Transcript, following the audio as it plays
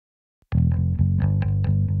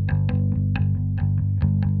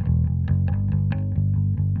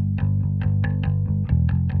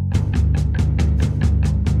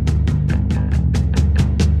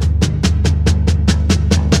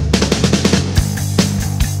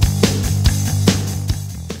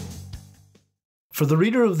For the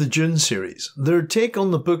reader of the Dune series, their take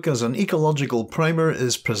on the book as an ecological primer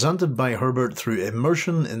is presented by Herbert through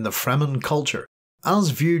immersion in the Fremen culture,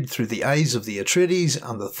 as viewed through the eyes of the Atreides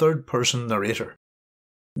and the third-person narrator.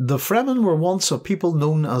 The Fremen were once a people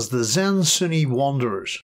known as the Zen Sunni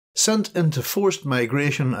Wanderers, sent into forced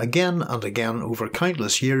migration again and again over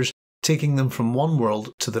countless years, taking them from one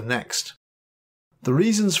world to the next. The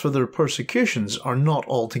reasons for their persecutions are not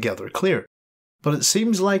altogether clear, but it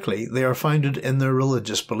seems likely they are founded in their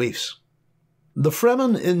religious beliefs. The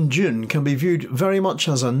Fremen in Dune can be viewed very much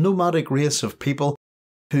as a nomadic race of people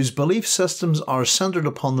whose belief systems are centred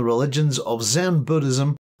upon the religions of Zen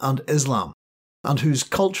Buddhism and Islam, and whose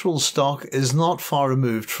cultural stock is not far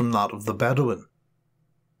removed from that of the Bedouin.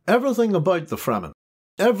 Everything about the Fremen,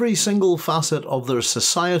 every single facet of their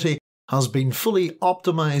society, has been fully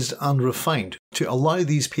optimised and refined to allow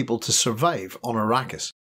these people to survive on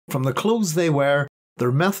Arrakis. From the clothes they wear,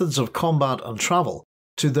 their methods of combat and travel,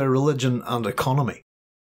 to their religion and economy.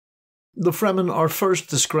 The Fremen are first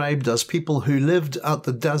described as people who lived at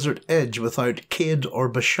the desert edge without Cade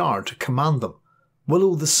or Bashar to command them,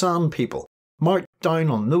 Willow the Sand people, marked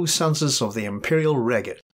down on no census of the imperial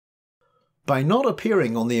regate. By not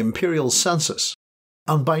appearing on the imperial census,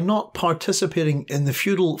 and by not participating in the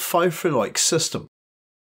feudal Fauffreloik system,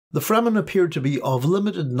 the Fremen appear to be of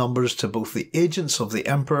limited numbers to both the agents of the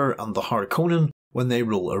Emperor and the Harkonnen when they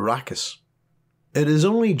rule Arrakis. It is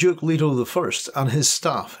only Duke Leto I and his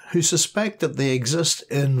staff who suspect that they exist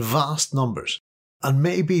in vast numbers, and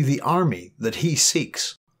may be the army that he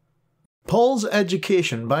seeks. Paul's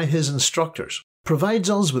education by his instructors provides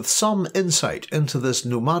us with some insight into this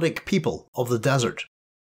nomadic people of the desert.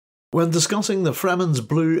 When discussing the Fremen's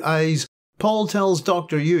blue eyes, Paul tells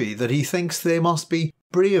Dr. Yueh that he thinks they must be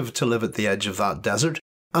brave to live at the edge of that desert,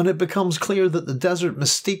 and it becomes clear that the desert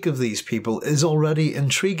mystique of these people is already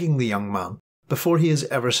intriguing the young man before he has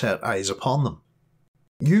ever set eyes upon them.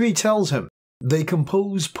 Yueh tells him they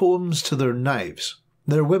compose poems to their knives,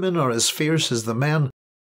 their women are as fierce as the men,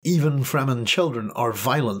 even Fremen children are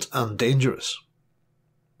violent and dangerous.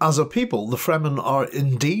 As a people, the Fremen are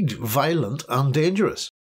indeed violent and dangerous,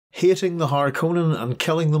 hating the Harkonnen and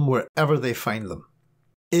killing them wherever they find them.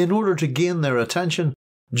 In order to gain their attention,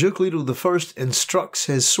 Duke Leto I instructs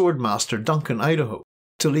his swordmaster Duncan Idaho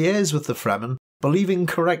to liaise with the Fremen, believing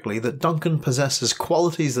correctly that Duncan possesses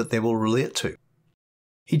qualities that they will relate to.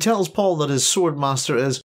 He tells Paul that his swordmaster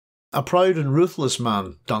is a proud and ruthless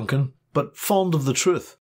man, Duncan, but fond of the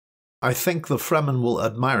truth. I think the Fremen will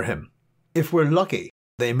admire him. If we're lucky,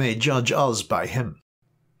 they may judge us by him.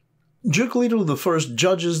 Duke Leto I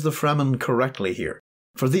judges the Fremen correctly here,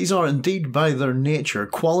 for these are indeed by their nature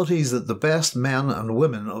qualities that the best men and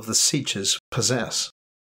women of the Sietches possess.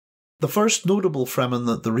 The first notable Fremen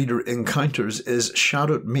that the reader encounters is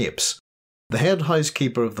Shadut Mapes, the head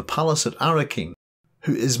housekeeper of the palace at Arrakis,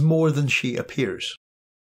 who is more than she appears.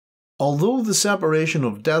 Although the separation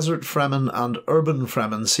of desert Fremen and urban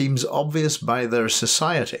Fremen seems obvious by their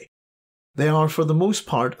society, they are for the most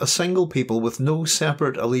part a single people with no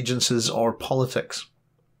separate allegiances or politics.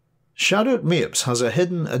 Shadut Mapes has a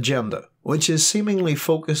hidden agenda, which is seemingly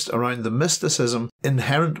focused around the mysticism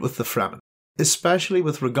inherent with the Fremen, especially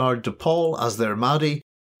with regard to Paul as their Mahdi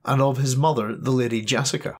and of his mother, the Lady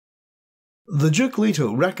Jessica. The Duke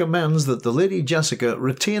Leto recommends that the Lady Jessica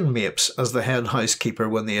retain Mapes as the head housekeeper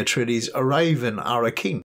when the Atreides arrive in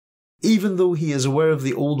Arrakis, even though he is aware of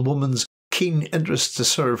the old woman's keen interest to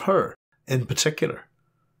serve her in particular.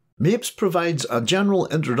 Mapes provides a general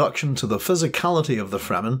introduction to the physicality of the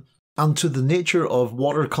Fremen and to the nature of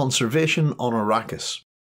water conservation on Arrakis.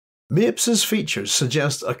 Mapes's features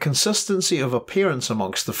suggest a consistency of appearance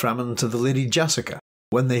amongst the Fremen to the Lady Jessica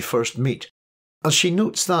when they first meet, as she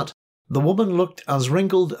notes that the woman looked as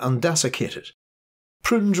wrinkled and desiccated,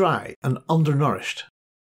 prune dry and undernourished.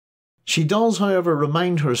 She does, however,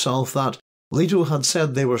 remind herself that Leto had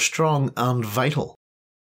said they were strong and vital.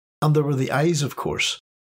 And there were the eyes, of course,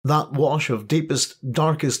 that wash of deepest,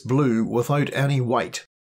 darkest blue without any white,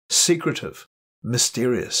 secretive,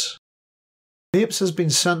 mysterious. Mapes has been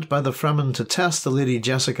sent by the Fremen to test the Lady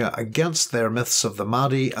Jessica against their myths of the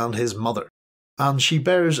Mahdi and his mother, and she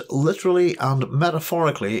bears literally and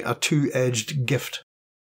metaphorically a two-edged gift.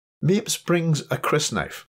 Mapes brings a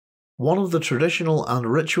crysknife, one of the traditional and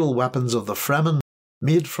ritual weapons of the Fremen,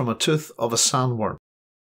 made from a tooth of a sandworm.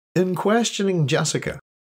 In questioning Jessica,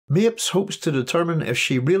 Mapes hopes to determine if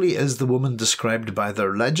she really is the woman described by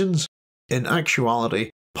their legends, in actuality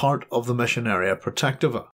part of the Missionaria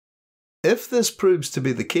Protectiva. If this proves to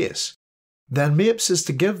be the case, then Mapes is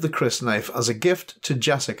to give the crysknife as a gift to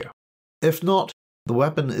Jessica. If not, the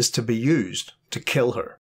weapon is to be used to kill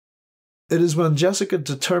her. It is when Jessica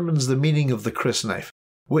determines the meaning of the crysknife,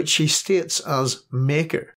 which she states as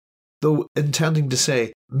maker, though intending to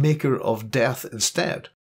say maker of death instead,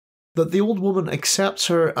 that the old woman accepts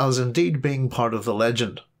her as indeed being part of the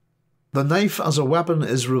legend. The knife as a weapon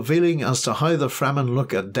is revealing as to how the Fremen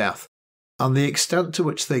look at death, and the extent to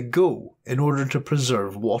which they go in order to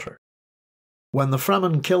preserve water. When the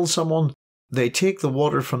Fremen kill someone, they take the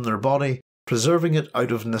water from their body, preserving it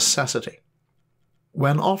out of necessity.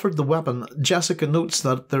 When offered the weapon, Jessica notes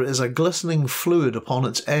that there is a glistening fluid upon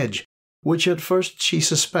its edge, which at first she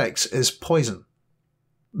suspects is poison.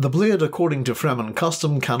 The blade, according to Fremen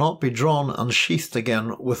custom, cannot be drawn and sheathed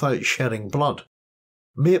again without shedding blood.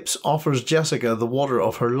 Mapes offers Jessica the water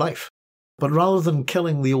of her life, but rather than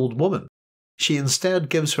killing the old woman, she instead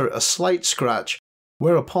gives her a slight scratch,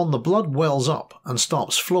 whereupon the blood wells up and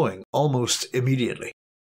stops flowing almost immediately.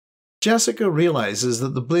 Jessica realises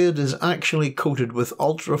that the blade is actually coated with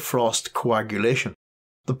ultrafrost coagulation,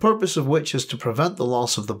 the purpose of which is to prevent the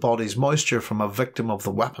loss of the body's moisture from a victim of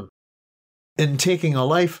the weapon. In taking a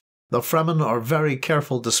life, the Fremen are very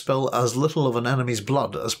careful to spill as little of an enemy's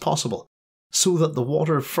blood as possible, so that the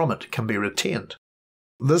water from it can be retained.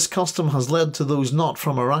 This custom has led to those not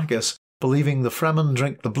from Arrakis believing the Fremen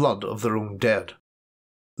drink the blood of their own dead.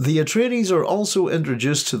 The Atreides are also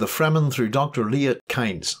introduced to the Fremen through Dr. Liat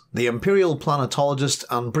Kynes, the Imperial planetologist,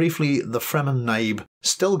 and briefly the Fremen Naib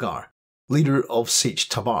Stilgar, leader of Sietch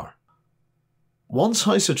Tabr. Once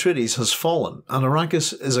House Atreides has fallen and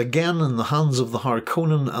Arrakis is again in the hands of the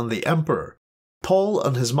Harkonnen and the Emperor, Paul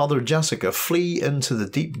and his mother Jessica flee into the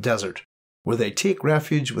deep desert, where they take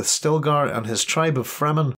refuge with Stilgar and his tribe of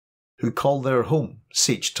Fremen, who call their home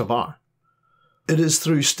Sietch Tabr. It is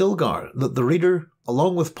through Stilgar that the reader,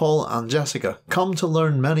 along with Paul and Jessica, come to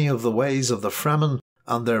learn many of the ways of the Fremen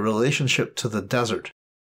and their relationship to the desert.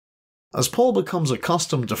 As Paul becomes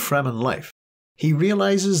accustomed to Fremen life, he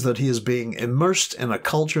realises that he is being immersed in a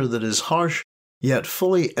culture that is harsh, yet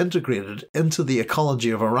fully integrated into the ecology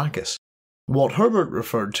of Arrakis, what Herbert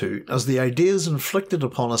referred to as the ideas inflicted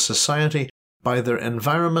upon a society by their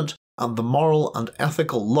environment and the moral and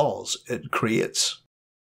ethical laws it creates.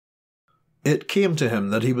 It came to him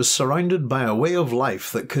that he was surrounded by a way of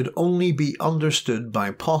life that could only be understood by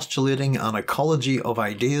postulating an ecology of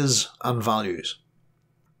ideas and values.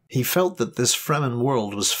 He felt that this Fremen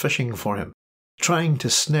world was fishing for him, trying to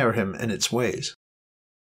snare him in its ways.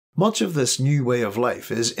 Much of this new way of life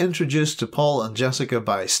is introduced to Paul and Jessica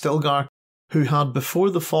by Stilgar, who had before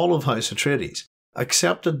the fall of House Atreides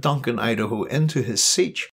accepted Duncan Idaho into his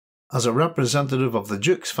Sietch as a representative of the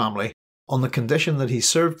Duke's family on the condition that he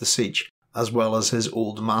served the Sietch as well as his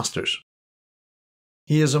old masters.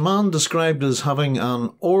 He is a man described as having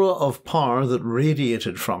an aura of power that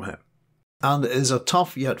radiated from him, and is a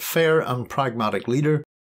tough yet fair and pragmatic leader,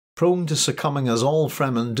 prone to succumbing, as all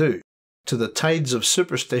Fremen do, to the tides of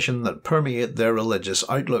superstition that permeate their religious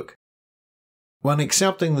outlook. When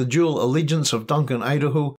accepting the dual allegiance of Duncan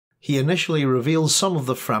Idaho, he initially reveals some of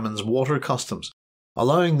the Fremen's water customs,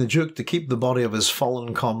 allowing the Duke to keep the body of his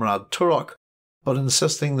fallen comrade Turok, but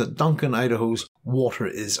insisting that Duncan Idaho's water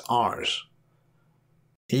is ours.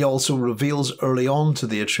 He also reveals early on to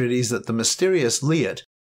the Atreides that the mysterious Liat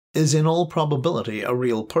is in all probability a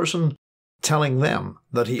real person, telling them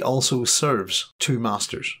that he also serves two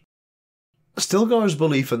masters. Stilgar's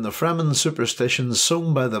belief in the Fremen superstitions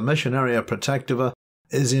sown by the Missionaria Protectiva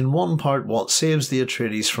is in one part what saves the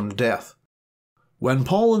Atreides from death. When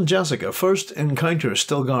Paul and Jessica first encounter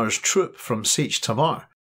Stilgar's troop from Sietch Tabr,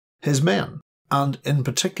 his men, and in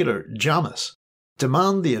particular Jamis,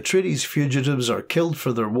 demand the Atreides fugitives are killed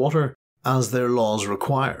for their water as their laws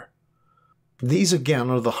require. These again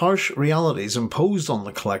are the harsh realities imposed on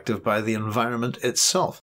the collective by the environment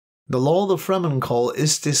itself, the law the Fremen call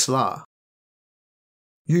istisla.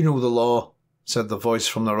 "You know the law," said the voice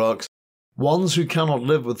from the rocks. "Ones who cannot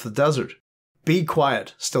live with the desert." "Be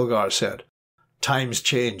quiet," Stilgar said. "Times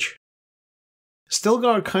change."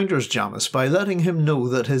 Stilgar counters Jamis by letting him know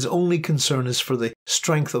that his only concern is for the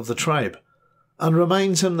strength of the tribe, and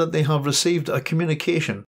reminds him that they have received a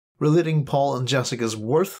communication relating Paul and Jessica's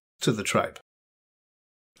worth to the tribe.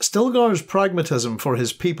 Stilgar's pragmatism for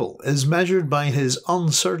his people is measured by his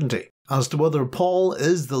uncertainty as to whether Paul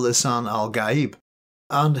is the Lisan al-Gaib,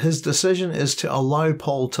 and his decision is to allow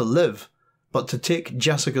Paul to live, but to take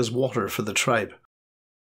Jessica's water for the tribe.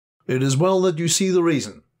 "It is well that you see the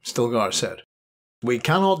reason," Stilgar said. "We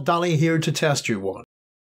cannot dally here to test you, woman.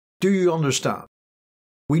 Do you understand?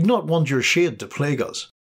 We'd not want your shade to plague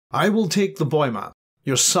us. I will take the boy man,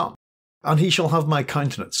 your son, and he shall have my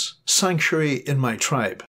countenance, sanctuary in my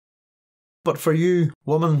tribe. But for you,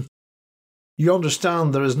 woman, You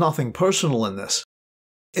understand there is nothing personal in this.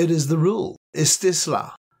 It is the rule,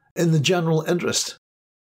 istisla, in the general interest.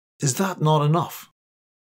 Is that not enough?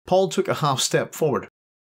 Paul took a half step forward.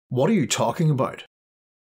 What are you talking about?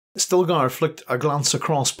 Stilgar flicked a glance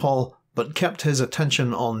across Paul, but kept his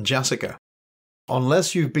attention on Jessica.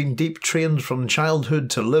 Unless you've been deep trained from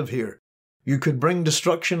childhood to live here, you could bring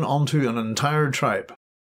destruction onto an entire tribe.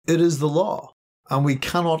 It is the law, and we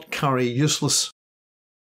cannot carry useless.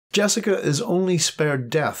 Jessica is only spared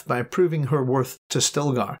death by proving her worth to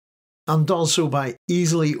Stilgar, and does so by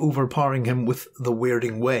easily overpowering him with the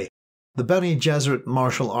Weirding Way, the Bene Gesserit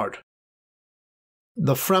martial art.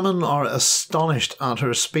 The Fremen are astonished at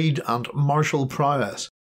her speed and martial prowess,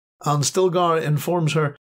 and Stilgar informs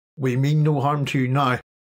her, "We mean no harm to you now.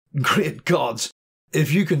 Great gods,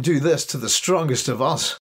 if you can do this to the strongest of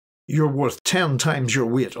us, you're worth 10 times your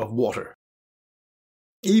weight of water."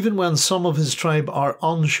 Even when some of his tribe are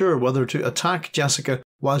unsure whether to attack Jessica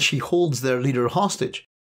while she holds their leader hostage,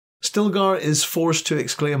 Stilgar is forced to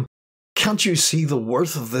exclaim, "Can't you see the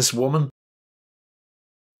worth of this woman?"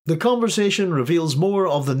 The conversation reveals more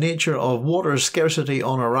of the nature of water scarcity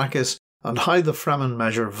on Arrakis and how the Fremen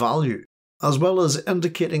measure value, as well as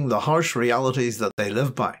indicating the harsh realities that they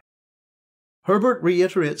live by. Herbert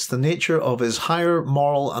reiterates the nature of his higher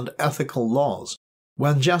moral and ethical laws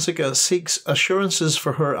when Jessica seeks assurances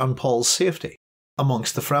for her and Paul's safety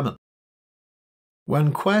amongst the Fremen.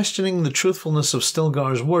 When questioning the truthfulness of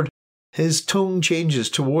Stilgar's word, his tone changes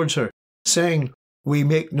towards her, saying, "We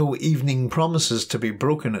make no evening promises to be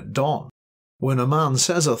broken at dawn. When a man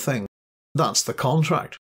says a thing, that's the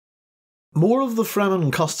contract." More of the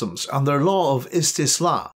Fremen customs and their law of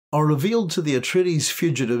istisla are revealed to the Atreides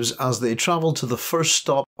fugitives as they travel to the first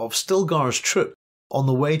stop of Stilgar's troop on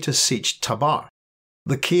the way to Sietch Tabr,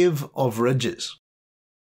 the Cave of Ridges.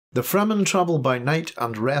 The Fremen travel by night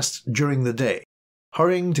and rest during the day,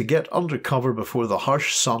 hurrying to get under cover before the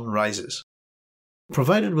harsh sun rises.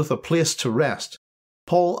 Provided with a place to rest,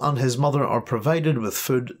 Paul and his mother are provided with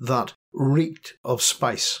food that reeked of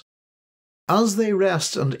spice. As they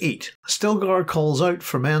rest and eat, Stilgar calls out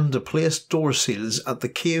for men to place door seals at the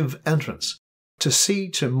cave entrance to see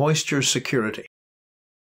to moisture security.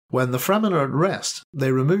 When the Fremen are at rest,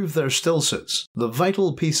 they remove their stillsuits, the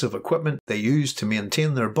vital piece of equipment they use to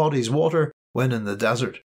maintain their bodies' water when in the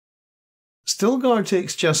desert. Stilgar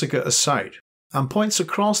takes Jessica aside and points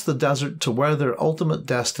across the desert to where their ultimate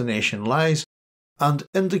destination lies, and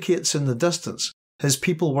indicates in the distance his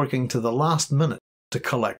people working to the last minute to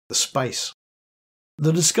collect the spice.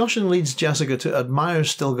 The discussion leads Jessica to admire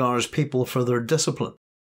Stilgar's people for their discipline,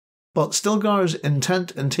 but Stilgar's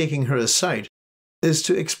intent in taking her aside is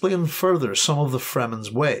to explain further some of the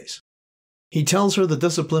Fremen's ways. He tells her the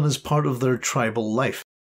discipline is part of their tribal life,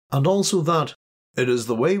 and also that it is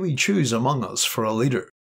the way we choose among us for a leader.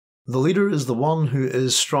 The leader is the one who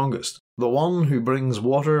is strongest, the one who brings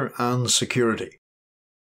water and security.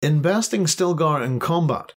 In besting Stilgar in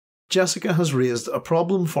combat, Jessica has raised a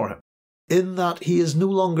problem for him, in that he is no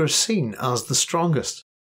longer seen as the strongest.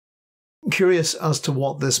 Curious as to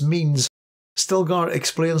what this means, Stilgar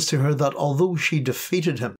explains to her that although she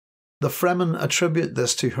defeated him, the Fremen attribute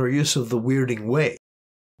this to her use of the Weirding Way,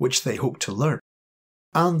 which they hope to learn,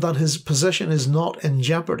 and that his position is not in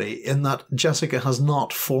jeopardy in that Jessica has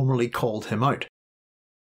not formally called him out.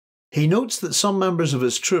 He notes that some members of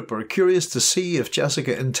his troop are curious to see if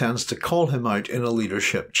Jessica intends to call him out in a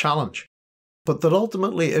leadership challenge, but that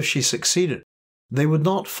ultimately if she succeeded, they would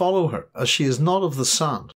not follow her as she is not of the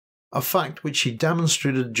sand, a fact which she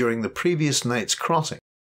demonstrated during the previous night's crossing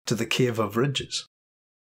to the Cave of Ridges.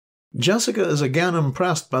 Jessica is again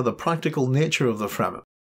impressed by the practical nature of the Fremen,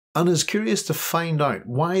 and is curious to find out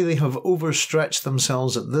why they have overstretched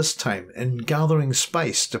themselves at this time in gathering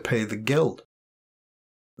spice to pay the guild.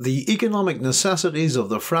 The economic necessities of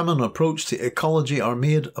the Fremen approach to ecology are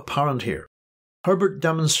made apparent here, Herbert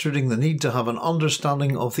demonstrating the need to have an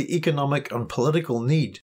understanding of the economic and political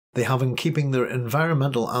need they have in keeping their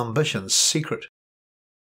environmental ambitions secret.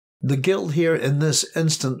 The guild here in this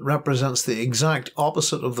instant represents the exact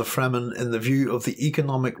opposite of the Fremen in the view of the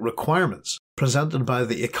economic requirements presented by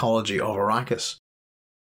the ecology of Arrakis.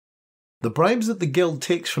 The bribes that the guild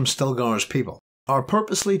takes from Stilgar's people are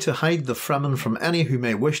purposely to hide the Fremen from any who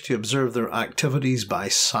may wish to observe their activities by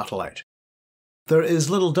satellite. There is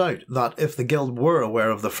little doubt that if the guild were aware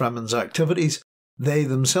of the Fremen's activities, they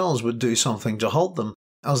themselves would do something to halt them,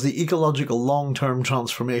 as the ecological long-term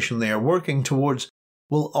transformation they are working towards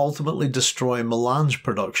will ultimately destroy melange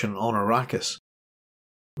production on Arrakis.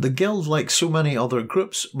 The guild, like so many other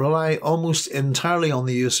groups, rely almost entirely on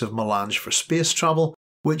the use of melange for space travel,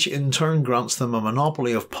 which in turn grants them a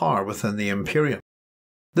monopoly of power within the Imperium.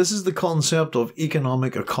 This is the concept of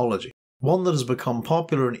economic ecology, one that has become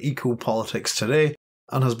popular in eco-politics today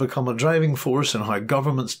and has become a driving force in how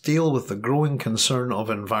governments deal with the growing concern of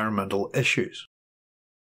environmental issues.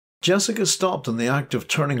 Jessica stopped in the act of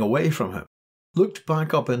turning away from him, looked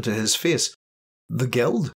back up into his face. The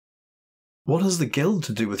guild? What has the guild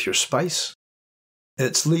to do with your spice?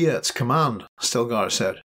 It's Liet's command, Stilgar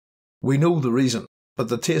said. We know the reason, but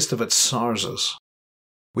the taste of it sours us.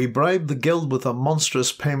 We bribed the guild with a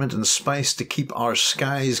monstrous payment in spice to keep our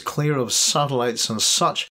skies clear of satellites and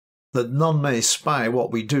such, that none may spy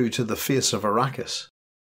what we do to the face of Arrakis.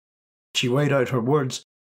 She weighed out her words,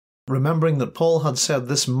 remembering that Paul had said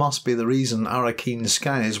this must be the reason Arrakeen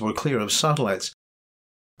skies were clear of satellites.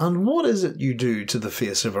 And what is it you do to the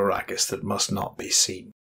face of Arrakis that must not be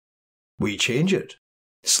seen? We change it,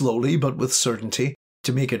 slowly but with certainty,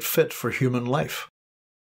 to make it fit for human life.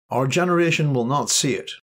 Our generation will not see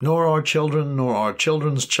it, nor our children, nor our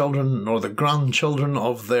children's children, nor the grandchildren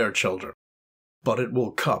of their children. But it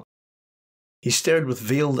will come. He stared with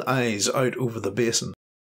veiled eyes out over the basin.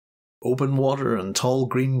 Open water and tall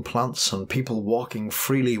green plants and people walking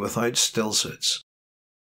freely without stillsuits.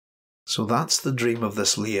 So that's the dream of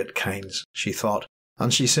this Liet kinds, she thought,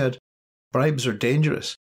 and she said, bribes are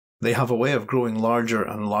dangerous. They have a way of growing larger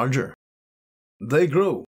and larger. They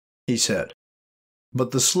grow, he said,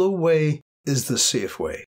 but the slow way is the safe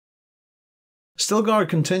way. Stilgar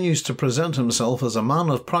continues to present himself as a man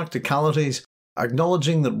of practicalities,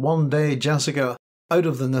 acknowledging that one day Jessica, out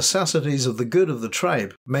of the necessities of the good of the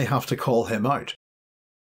tribe, may have to call him out.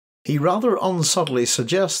 He rather unsubtly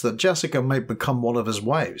suggests that Jessica might become one of his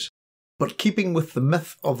wives, but keeping with the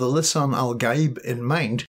myth of the Lisan al-Gaib in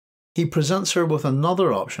mind, he presents her with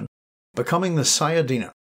another option, becoming the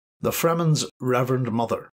Sayadina, the Fremen's Reverend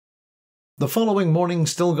Mother. The following morning,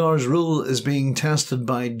 Stilgar's rule is being tested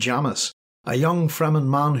by Jamis, a young Fremen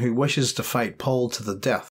man who wishes to fight Paul to the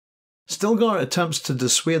death. Stilgar attempts to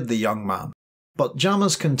dissuade the young man, but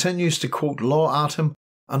Jamis continues to quote law at him,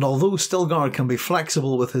 and although Stilgar can be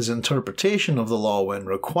flexible with his interpretation of the law when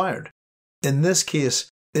required, in this case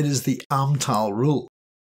it is the Amtal rule,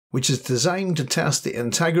 which is designed to test the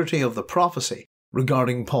integrity of the prophecy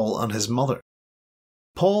regarding Paul and his mother.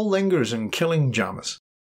 Paul lingers in killing Jamis,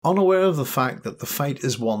 unaware of the fact that the fight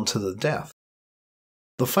is won to the death.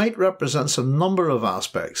 The fight represents a number of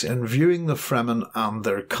aspects in viewing the Fremen and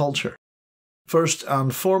their culture. First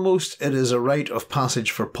and foremost, it is a rite of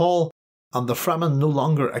passage for Paul, and the Fremen no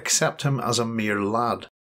longer accept him as a mere lad.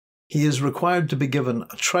 He is required to be given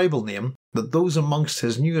a tribal name that those amongst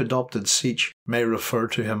his new adopted sietch may refer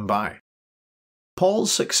to him by.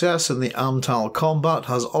 Paul's success in the Amtal combat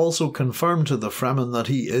has also confirmed to the Fremen that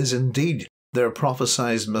he is indeed their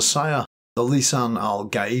prophesied Messiah, the Lisan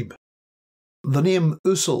al-Gaib. The name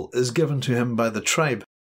Usul is given to him by the tribe,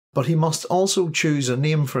 but he must also choose a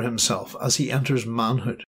name for himself as he enters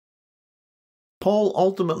manhood. Paul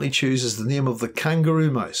ultimately chooses the name of the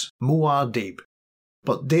kangaroo mouse, Muad'Dib,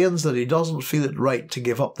 but deigns that he doesn't feel it right to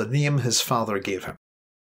give up the name his father gave him.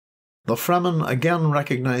 The Fremen again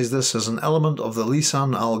recognise this as an element of the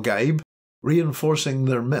Lisan al-Gaib, reinforcing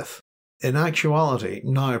their myth, in actuality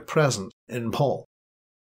now present in Paul.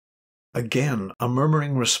 Again, a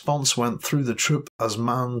murmuring response went through the troop as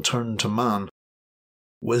man turned to man.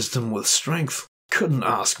 Wisdom with strength. Couldn't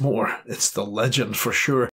ask more. It's the legend for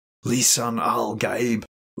sure. Lisan al-Gaib.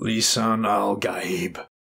 Lisan al-Gaib.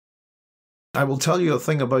 I will tell you a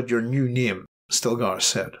thing about your new name, Stilgar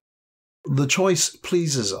said. The choice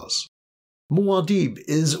pleases us. Muad'Dib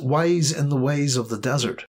is wise in the ways of the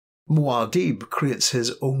desert. Muad'Dib creates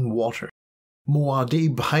his own water.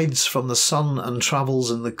 Muad'Dib hides from the sun and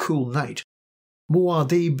travels in the cool night.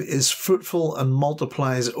 Muad'Dib is fruitful and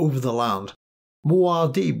multiplies over the land.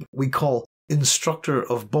 Muad'Dib we call instructor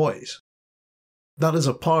of boys. That is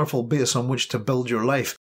a powerful base on which to build your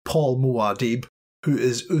life, Paul Muad'Dib, who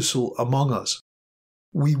is Usul among us.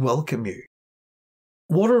 We welcome you.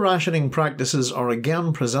 Water rationing practices are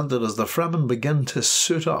again presented as the Fremen begin to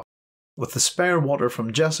suit up, with the spare water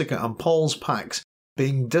from Jessica and Paul's packs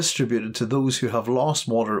being distributed to those who have lost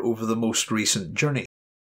water over the most recent journey.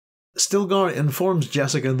 Stilgar informs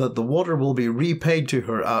Jessica that the water will be repaid to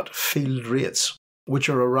her at field rates, which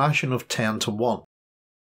are a ration of 10 to 1.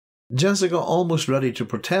 Jessica, almost ready to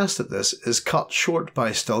protest at this, is cut short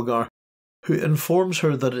by Stilgar, who informs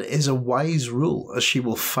her that it is a wise rule, as she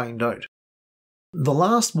will find out. The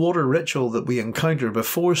last water ritual that we encounter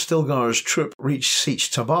before Stilgar's troop reach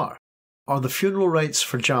Sietch Tabr are the funeral rites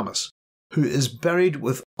for Jamis, who is buried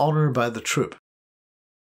with honour by the troop.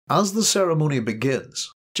 As the ceremony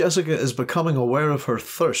begins, Jessica is becoming aware of her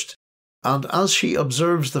thirst, and as she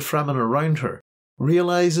observes the Fremen around her,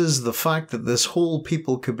 realises the fact that this whole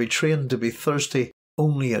people could be trained to be thirsty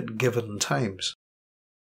only at given times.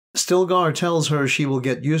 Stilgar tells her she will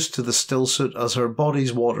get used to the stillsuit as her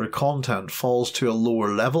body's water content falls to a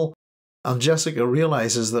lower level, and Jessica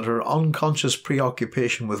realises that her unconscious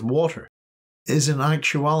preoccupation with water is in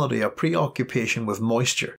actuality a preoccupation with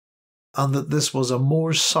moisture, and that this was a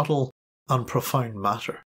more subtle and profound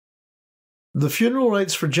matter. The funeral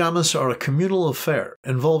rites for Jamis are a communal affair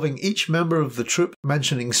involving each member of the troop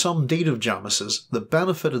mentioning some deed of Jamis's that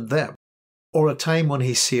benefited them, or a time when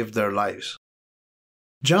he saved their lives.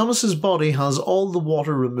 Jamis's body has all the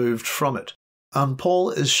water removed from it, and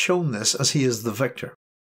Paul is shown this as he is the victor.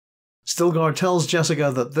 Stilgar tells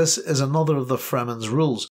Jessica that this is another of the Fremen's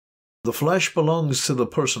rules. The flesh belongs to the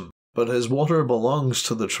person, but his water belongs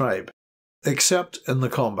to the tribe, except in the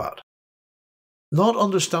combat. Not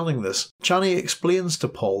understanding this, Chani explains to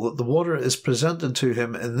Paul that the water is presented to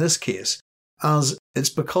him in this case as it's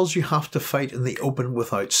because you have to fight in the open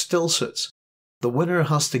without stillsuits. The winner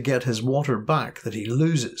has to get his water back that he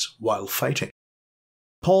loses while fighting.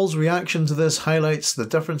 Paul's reaction to this highlights the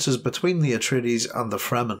differences between the Atreides and the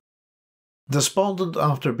Fremen. Despondent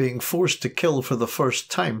after being forced to kill for the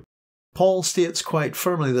first time, Paul states quite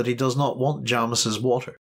firmly that he does not want Jamis's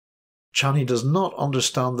water. Chani does not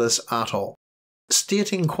understand this at all,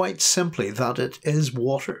 stating quite simply that it is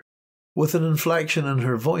water, with an inflection in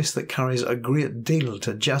her voice that carries a great deal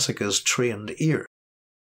to Jessica's trained ear.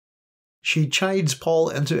 She chides Paul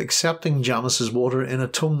into accepting Jamis's water in a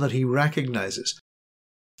tone that he recognises,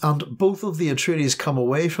 and both of the Atreides come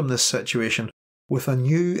away from this situation with a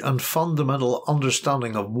new and fundamental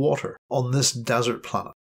understanding of water on this desert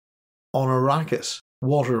planet. On Arrakis,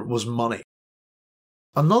 water was money.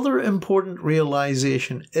 Another important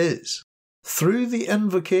realisation is, through the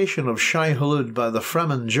invocation of Shai-Hulud by the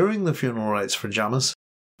Fremen during the funeral rites for Jamis,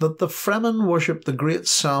 that the Fremen worship the great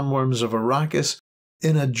sandworms of Arrakis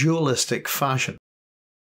in a dualistic fashion.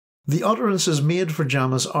 The utterances made for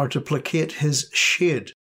Jamis are to placate his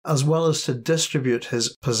shade, as well as to distribute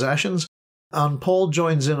his possessions, and Paul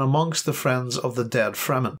joins in amongst the friends of the dead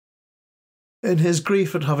Fremen. In his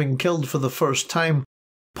grief at having killed for the first time,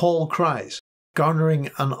 Paul cries, garnering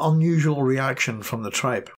an unusual reaction from the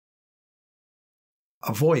tribe.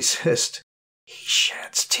 A voice hissed, "He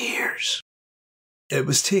sheds tears." It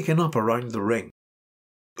was taken up around the ring.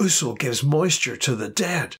 "Usul gives moisture to the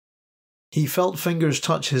dead." He felt fingers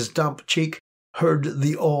touch his damp cheek, heard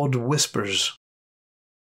the awed whispers.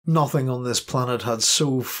 Nothing on this planet had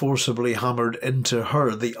so forcibly hammered into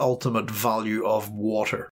her the ultimate value of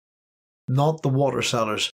water. Not the water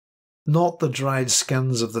sellers, not the dried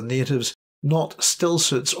skins of the natives, not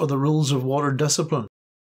stillsuits or the rules of water discipline.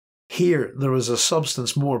 Here there was a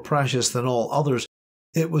substance more precious than all others.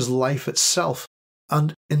 It was life itself,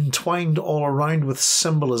 and entwined all around with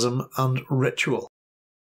symbolism and ritual.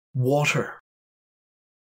 Water.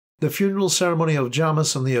 The funeral ceremony of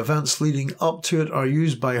Jamis and the events leading up to it are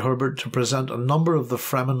used by Herbert to present a number of the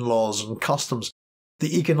Fremen laws and customs,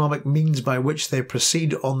 the economic means by which they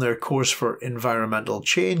proceed on their course for environmental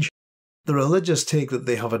change, the religious take that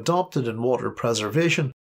they have adopted in water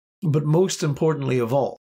preservation, but most importantly of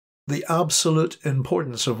all, the absolute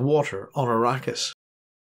importance of water on Arrakis.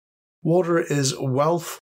 Water is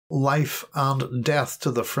wealth, life and death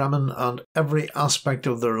to the Fremen, and every aspect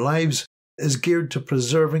of their lives is geared to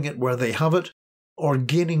preserving it where they have it, or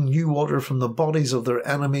gaining new water from the bodies of their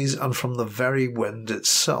enemies and from the very wind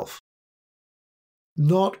itself.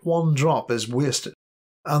 Not one drop is wasted,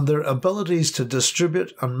 and their abilities to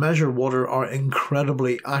distribute and measure water are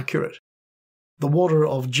incredibly accurate. The water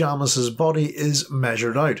of Jamis's body is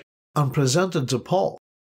measured out and presented to Paul,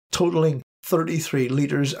 totalling 33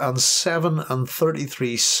 litres and 7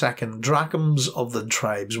 33 drachms of the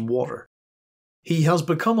tribe's water. He has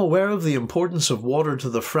become aware of the importance of water to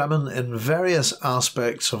the Fremen in various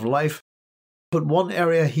aspects of life, but one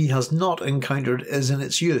area he has not encountered is in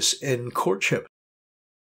its use in courtship.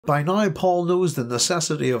 By now Paul knows the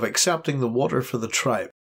necessity of accepting the water for the tribe,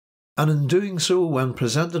 and in doing so, when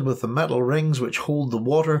presented with the metal rings which hold the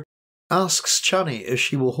water, asks Chani if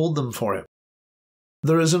she will hold them for him.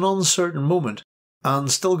 There is an uncertain moment, and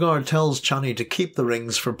Stilgar tells Chani to keep the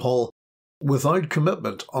rings for Paul, without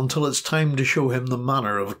commitment until it's time to show him the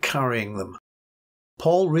manner of carrying them.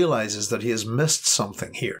 Paul realises that he has missed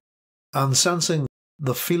something here, and sensing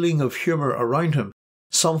the feeling of humour around him,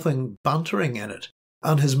 something bantering in it,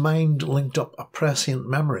 and his mind linked up a prescient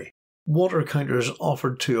memory, water counters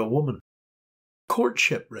offered to a woman.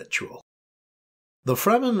 Courtship ritual. The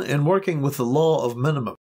Fremen, in working with the law of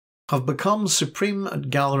minimum, have become supreme at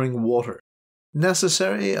gathering water,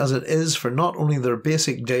 necessary as it is for not only their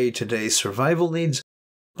basic day-to-day survival needs,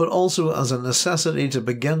 but also as a necessity to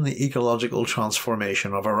begin the ecological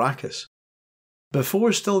transformation of Arrakis.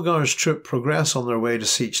 Before Stilgar's troop progress on their way to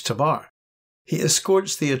Sietch Tabr, he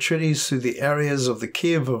escorts the Atreides through the areas of the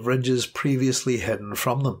Cave of Ridges previously hidden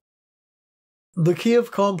from them. The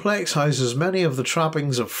cave complex houses many of the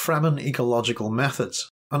trappings of Fremen ecological methods,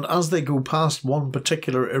 and as they go past one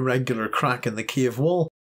particular irregular crack in the cave wall,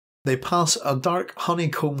 they pass a dark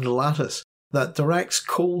honeycombed lattice that directs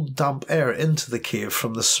cold, damp air into the cave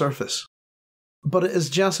from the surface. But it is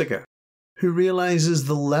Jessica who realises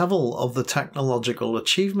the level of the technological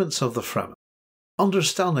achievements of the Fremen,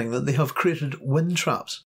 understanding that they have created wind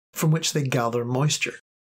traps from which they gather moisture.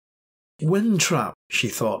 Wind trap, she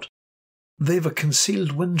thought. They've a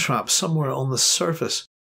concealed wind trap somewhere on the surface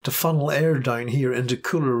to funnel air down here into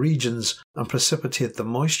cooler regions and precipitate the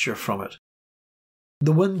moisture from it.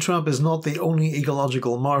 The wind trap is not the only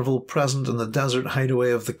ecological marvel present in the desert hideaway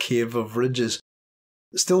of the Cave of Ridges.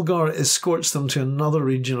 Stilgar escorts them to another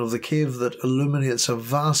region of the cave that illuminates a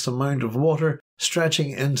vast amount of water stretching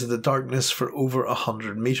into the darkness for over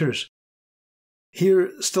 100 metres.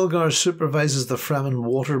 Here, Stilgar supervises the Fremen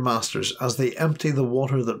water masters as they empty the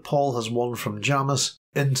water that Paul has won from Jamis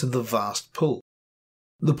into the vast pool.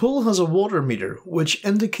 The pool has a water meter which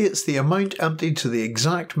indicates the amount emptied to the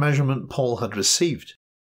exact measurement Paul had received,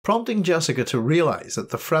 prompting Jessica to realise that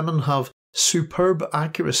the Fremen have superb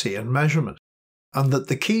accuracy in measurement, and that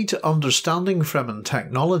the key to understanding Fremen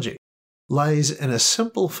technology lies in a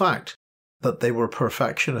simple fact that they were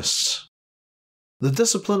perfectionists. The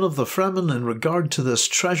discipline of the Fremen in regard to this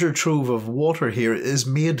treasure trove of water here is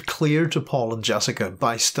made clear to Paul and Jessica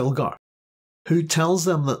by Stilgar, who tells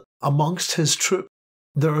them that amongst his troop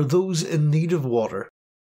there are those in need of water,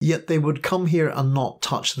 yet they would come here and not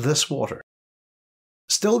touch this water.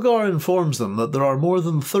 Stilgar informs them that there are more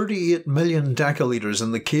than 38 million decalitres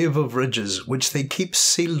in the Cave of Ridges which they keep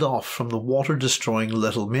sealed off from the water-destroying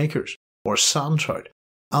little makers, or sand trout,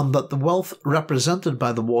 and that the wealth represented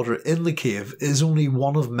by the water in the cave is only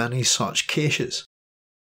one of many such caches.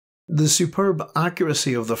 The superb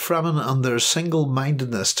accuracy of the Fremen and their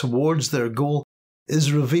single-mindedness towards their goal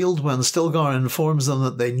is revealed when Stilgar informs them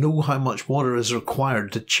that they know how much water is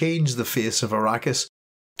required to change the face of Arrakis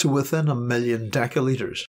to within 1 million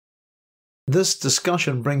decalitres. This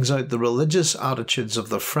discussion brings out the religious attitudes of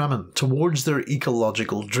the Fremen towards their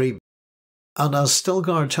ecological dream, and as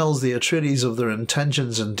Stilgar tells the Atreides of their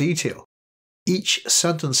intentions in detail, each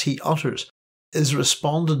sentence he utters is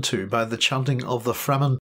responded to by the chanting of the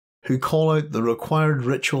Fremen, who call out the required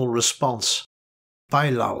ritual response,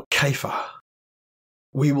 Bailal Kaifa.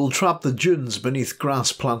 "We will trap the dunes beneath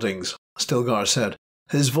grass plantings," Stilgar said,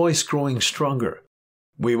 his voice growing stronger.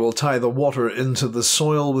 "We will tie the water into the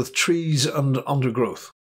soil with trees and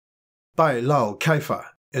undergrowth." "Bailal Kaifa,"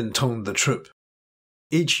 intoned the troop.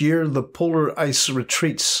 "Each year the polar ice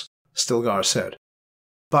retreats," Stilgar said.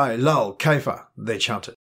 "Bailal Kaifa," they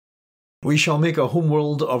chanted. "We shall make a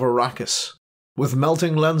homeworld of Arrakis, with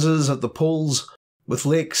melting lenses at the poles, with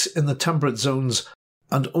lakes in the temperate zones,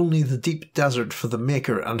 and only the deep desert for the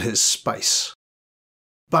maker and his spice.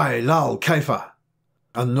 Bailal Kaifa,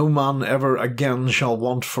 and no man ever again shall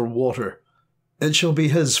want for water. It shall be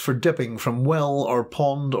his for dipping from well or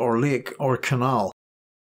pond or lake or canal.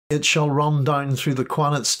 It shall run down through the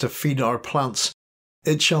quanets to feed our plants.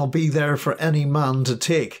 It shall be there for any man to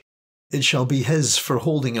take. It shall be his for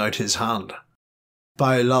holding out his hand.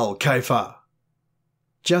 Bailal Kaifa."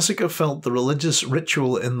 Jessica felt the religious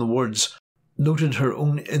ritual in the words, noted her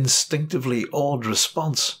own instinctively awed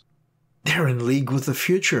response. They're in league with the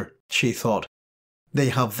future, she thought. They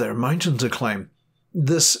have their mountain to climb.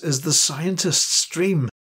 This is the scientist's dream,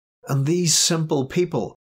 and these simple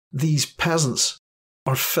people, these peasants,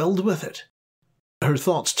 are filled with it. Her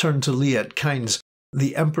thoughts turned to Liet Kynes,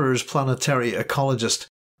 the Emperor's planetary ecologist,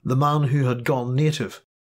 the man who had gone native,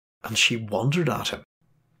 and she wondered at him.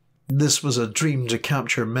 This was a dream to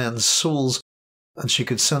capture men's souls, and she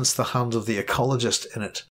could sense the hand of the ecologist in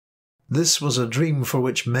it. This was a dream for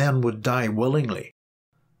which men would die willingly.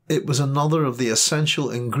 It was another of the essential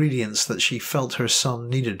ingredients that she felt her son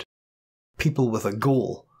needed. People with a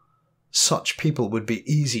goal. Such people would be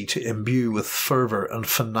easy to imbue with fervour and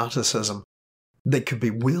fanaticism. They could be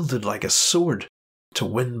wielded like a sword to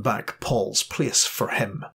win back Paul's place for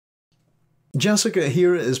him. Jessica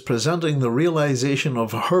here is presenting the realisation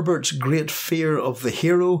of Herbert's great fear of the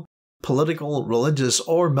hero, political, religious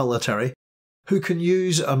or military, who can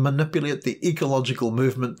use and manipulate the ecological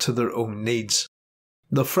movement to their own needs.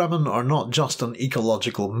 The Fremen are not just an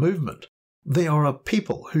ecological movement, They are a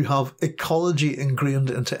people who have ecology ingrained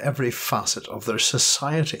into every facet of their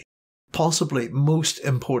society. Possibly most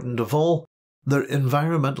important of all, their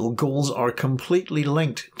environmental goals are completely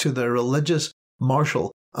linked to their religious,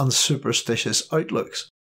 martial, and superstitious outlooks.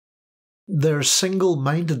 Their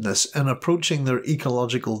single-mindedness in approaching their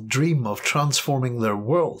ecological dream of transforming their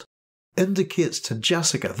world indicates to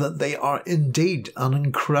Jessica that they are indeed an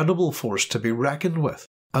incredible force to be reckoned with,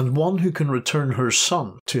 and one who can return her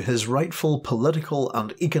son to his rightful political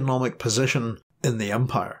and economic position in the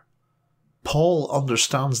Empire. Paul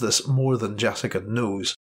understands this more than Jessica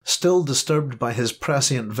knows, still disturbed by his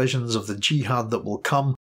prescient visions of the jihad that will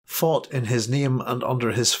come, fought in his name and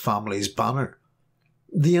under his family's banner.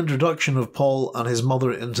 The introduction of Paul and his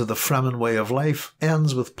mother into the Fremen way of life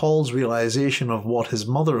ends with Paul's realization of what his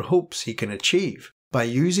mother hopes he can achieve by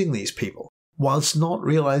using these people, whilst not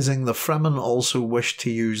realizing the Fremen also wish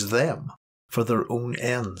to use them for their own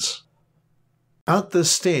ends. At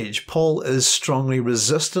this stage, Paul is strongly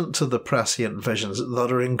resistant to the prescient visions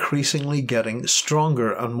that are increasingly getting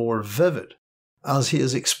stronger and more vivid, as he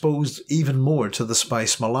is exposed even more to the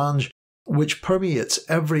spice melange, which permeates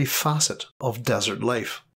every facet of desert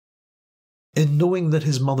life. In knowing that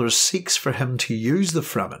his mother seeks for him to use the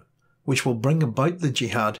Fremen, which will bring about the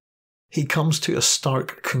jihad, he comes to a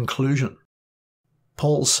stark conclusion.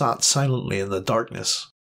 Paul sat silently in the darkness,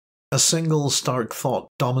 a single stark thought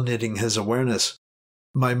dominating his awareness.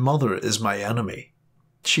 My mother is my enemy.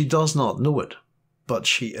 She does not know it, but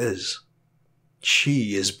she is.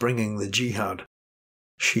 She is bringing the jihad.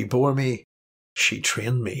 She bore me. She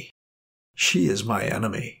trained me. She is my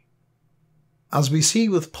enemy. As we see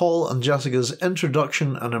with Paul and Jessica's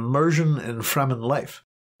introduction and immersion in Fremen life,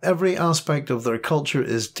 every aspect of their culture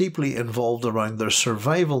is deeply involved around their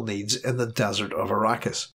survival needs in the desert of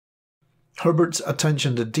Arrakis. Herbert's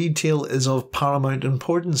attention to detail is of paramount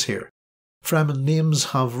importance here. Fremen names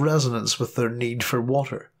have resonance with their need for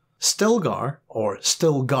water. Stilgar, or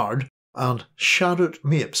Stilgard, and Sharut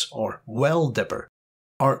Mapes, or Well Dipper,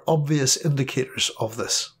 are obvious indicators of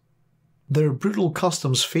this. Their brutal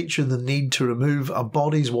customs feature the need to remove a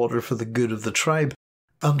body's water for the good of the tribe,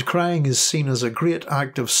 and crying is seen as a great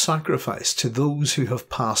act of sacrifice to those who have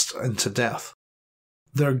passed into death.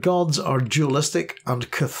 Their gods are dualistic and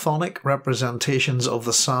chthonic representations of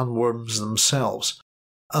the sandworms themselves,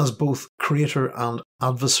 as both creator and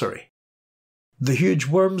adversary. The huge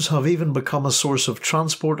worms have even become a source of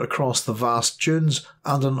transport across the vast dunes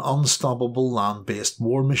and an unstoppable land-based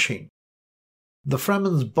war machine. The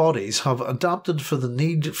Fremen's bodies have adapted for the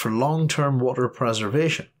need for long-term water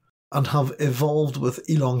preservation, and have evolved with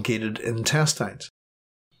elongated intestines.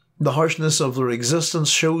 The harshness of their existence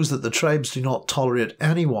shows that the tribes do not tolerate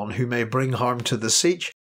anyone who may bring harm to the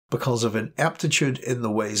siege because of ineptitude in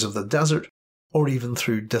the ways of the desert, or even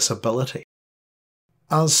through disability.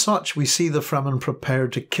 As such, we see the Fremen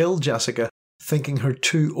prepared to kill Jessica, thinking her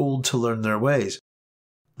too old to learn their ways.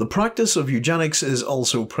 The practice of eugenics is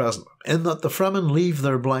also present, in that the Fremen leave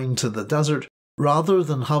their blind to the desert rather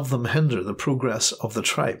than have them hinder the progress of the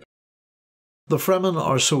tribe. The Fremen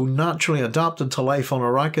are so naturally adapted to life on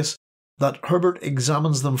Arrakis that Herbert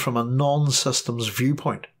examines them from a non-systems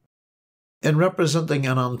viewpoint. In representing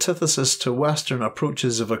an antithesis to Western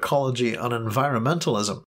approaches of ecology and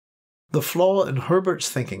environmentalism, the flaw in Herbert's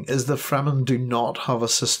thinking is that Fremen do not have a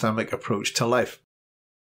systemic approach to life.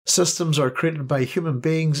 Systems are created by human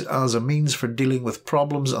beings as a means for dealing with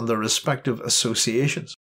problems and their respective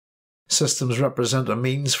associations. Systems represent a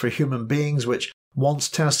means for human beings which, once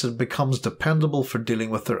tested, becomes dependable for dealing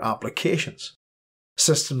with their applications.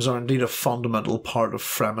 Systems are indeed a fundamental part of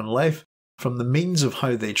Fremen life, from the means of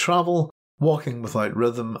how they travel, walking without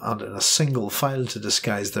rhythm and in a single file to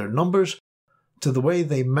disguise their numbers, to the way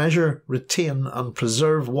they measure, retain and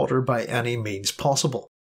preserve water by any means possible.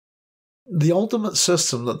 The ultimate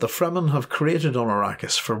system that the Fremen have created on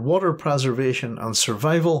Arrakis for water preservation and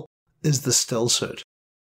survival is the stillsuit.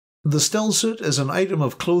 The stillsuit is an item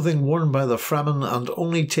of clothing worn by the Fremen and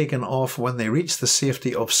only taken off when they reach the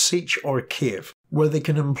safety of sietch or cave, where they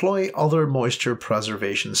can employ other moisture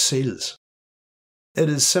preservation seals. It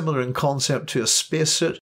is similar in concept to a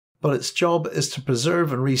spacesuit, but its job is to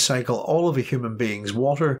preserve and recycle all of a human being's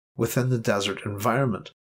water within the desert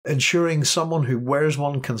environment, ensuring someone who wears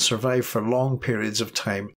one can survive for long periods of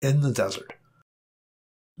time in the desert.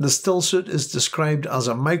 The stillsuit is described as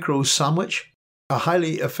a micro-sandwich, a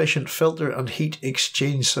highly efficient filter and heat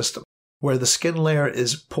exchange system, where the skin layer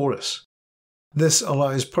is porous. This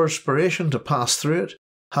allows perspiration to pass through it,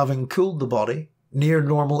 having cooled the body, near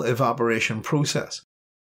normal evaporation process.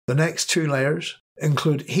 The next two layers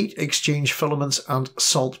include heat exchange filaments and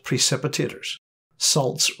salt precipitators,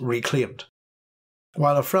 salts reclaimed.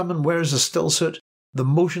 While a Fremen wears a stillsuit, the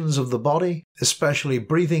motions of the body, especially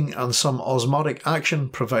breathing and some osmotic action,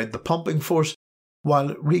 provide the pumping force,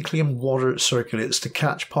 while reclaimed water circulates to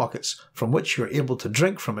catch pockets, from which you are able to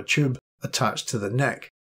drink from a tube attached to the neck.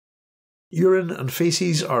 Urine and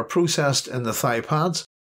faeces are processed in the thigh pads,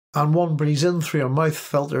 and one breathes in through a mouth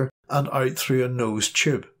filter and out through a nose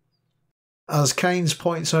tube. As Kynes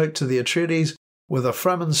points out to the Atreides, with a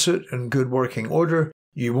Fremen suit in good working order,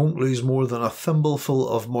 you won't lose more than a thimbleful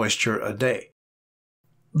of moisture a day.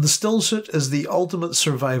 The stillsuit is the ultimate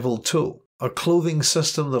survival tool, a clothing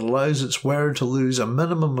system that allows its wearer to lose a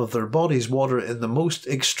minimum of their body's water in the most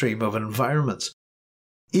extreme of environments.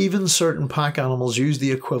 Even certain pack animals use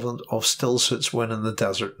the equivalent of stillsuits when in the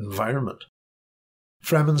desert environment.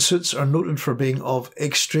 Fremen suits are noted for being of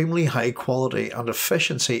extremely high quality and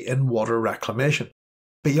efficiency in water reclamation,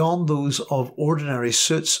 beyond those of ordinary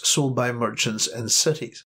suits sold by merchants in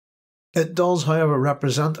cities. It does, however,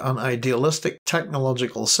 represent an idealistic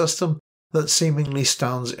technological system that seemingly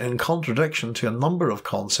stands in contradiction to a number of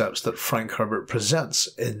concepts that Frank Herbert presents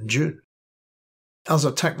in Dune. As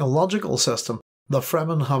a technological system, the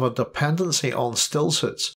Fremen have a dependency on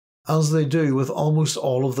stillsuits, as they do with almost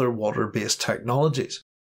all of their water-based technologies.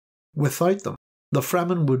 Without them, the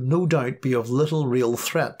Fremen would no doubt be of little real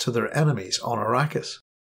threat to their enemies on Arrakis.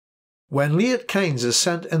 When Liet Kynes is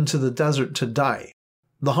sent into the desert to die,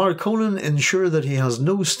 the Harkonnen ensure that he has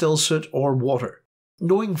no stillsuit or water,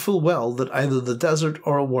 knowing full well that either the desert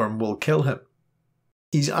or a worm will kill him.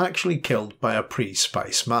 He's actually killed by a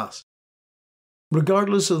pre-spice mass.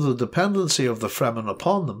 Regardless of the dependency of the Fremen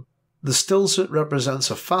upon them, the stillsuit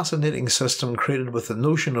represents a fascinating system created with the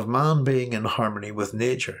notion of man being in harmony with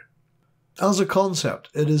nature. As a concept,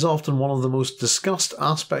 it is often one of the most discussed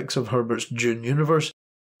aspects of Herbert's Dune universe,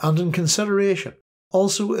 and in consideration,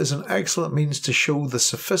 also is an excellent means to show the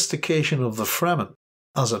sophistication of the Fremen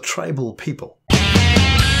as a tribal people.